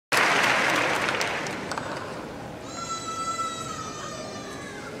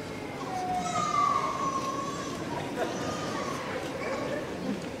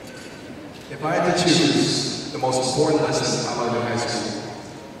If I had to choose the most important lesson I learned in high school,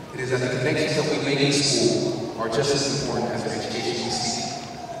 it is that the connections that we make in school are just as important as the education we seek.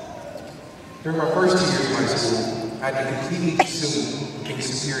 During my first 2 years of high school, I had been completely consumed with being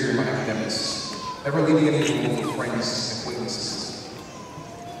superior in my academics, never leaving any room for friends and acquaintances.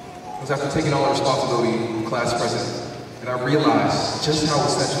 It was after taking on the responsibility of class president that I realized just how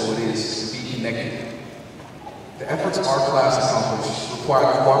essential it is to be connected. The efforts our class accomplished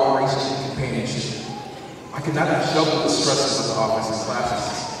required cooperation and companionship. I could not have juggled the stresses of the office and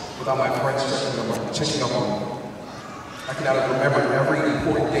classes without my friends checking up on me. I could not have remembered every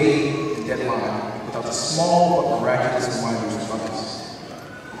important date and deadline without the small but miraculous reminders from others.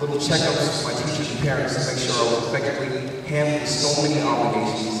 Little checkups with my teachers and parents to make sure I was effectively handling so many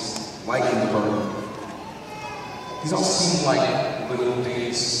obligations, liking the burden. These all seem like little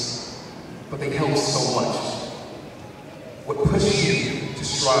things, but they help so much. What pushes you to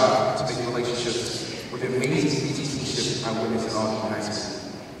strive to make relationships with the amazing teaching I witnessed at Osborne High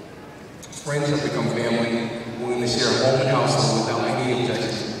School. Friends have become family, willing to share a home and household without any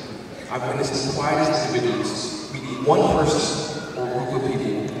objection. I've witnessed the quietest individuals meet one person or group of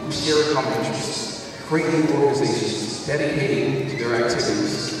people who share a common interest, create new organizations dedicated to their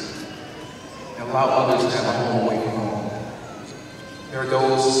activities, and allow others to have a home away from home. There are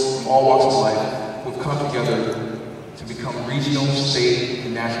those from all walks of life who have come together to become regional, state,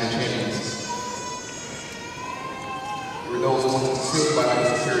 and national champions. There are those once consumed by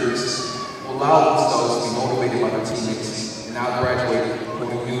their insecurities who allow themselves to be motivated by their teammates and now graduate with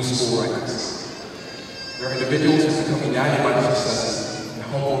new school records. There are individuals who become united by their successes and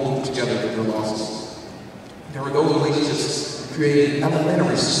humble together with their losses. There are those relationships who created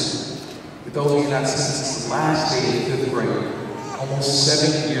elementary school with those we had not seen since the last day of 5th grade, almost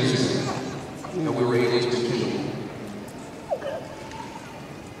 7 years ago, that we were able to rekindle.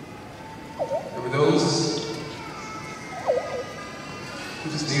 There were those who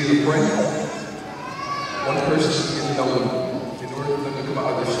just needed a friend, one person to get to know them in order for them to come out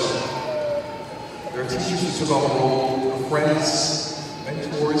of their shell. There are teachers who took on the role of friends,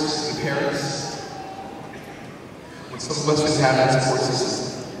 mentors, and parents. When some of us didn't have that support system.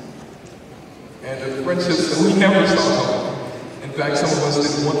 And the friendships that we never saw coming. In fact, some of us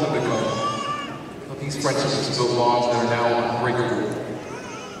didn't want them to come. But these friendships built bonds that are now unbreakable.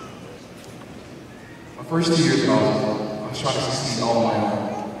 My first 2 years at Osborne, I was trying to succeed all on my own.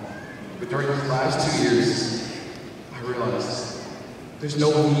 But during these last 2 years, I realized there's no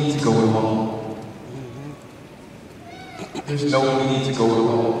need to go it alone. There's no need to go it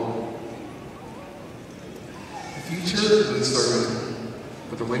alone. The future is uncertain,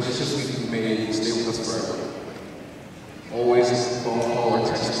 but the relationships we've made will stay with us forever. Always phone call or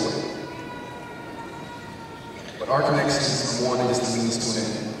text away. But our connections are more than just a means to an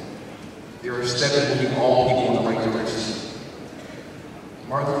end. They are a step in moving all people in the right direction.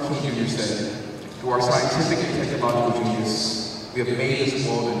 Martin Luther King Jr. said, through our scientific and technological genius, we have made this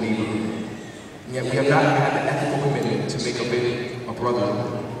world a neighborhood. And yet we have not had the ethical commitment to make of it a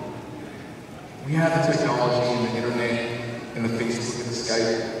brotherhood. We have the technology and the internet and the Facebook and the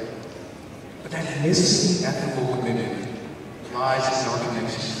Skype. But that missing ethical commitment lies in our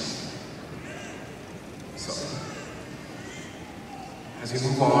connections. So, as we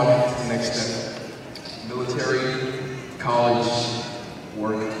move on to the next step, military, college,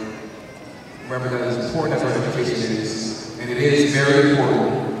 work, remember that as important as our education is, and it is very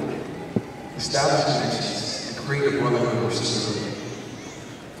important, establish connections and create a brotherhood or sisterhood.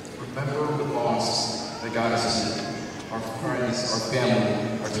 Remember the bonds that got us here, our friends, our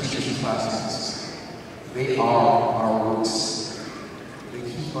family, our teachers and classmates. They are our roots. They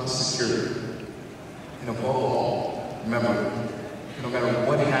keep us secure. And above all, remember, no matter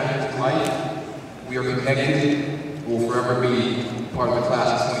what happens in life, we are connected. We will forever be part of the class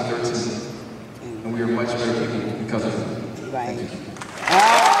of 2013.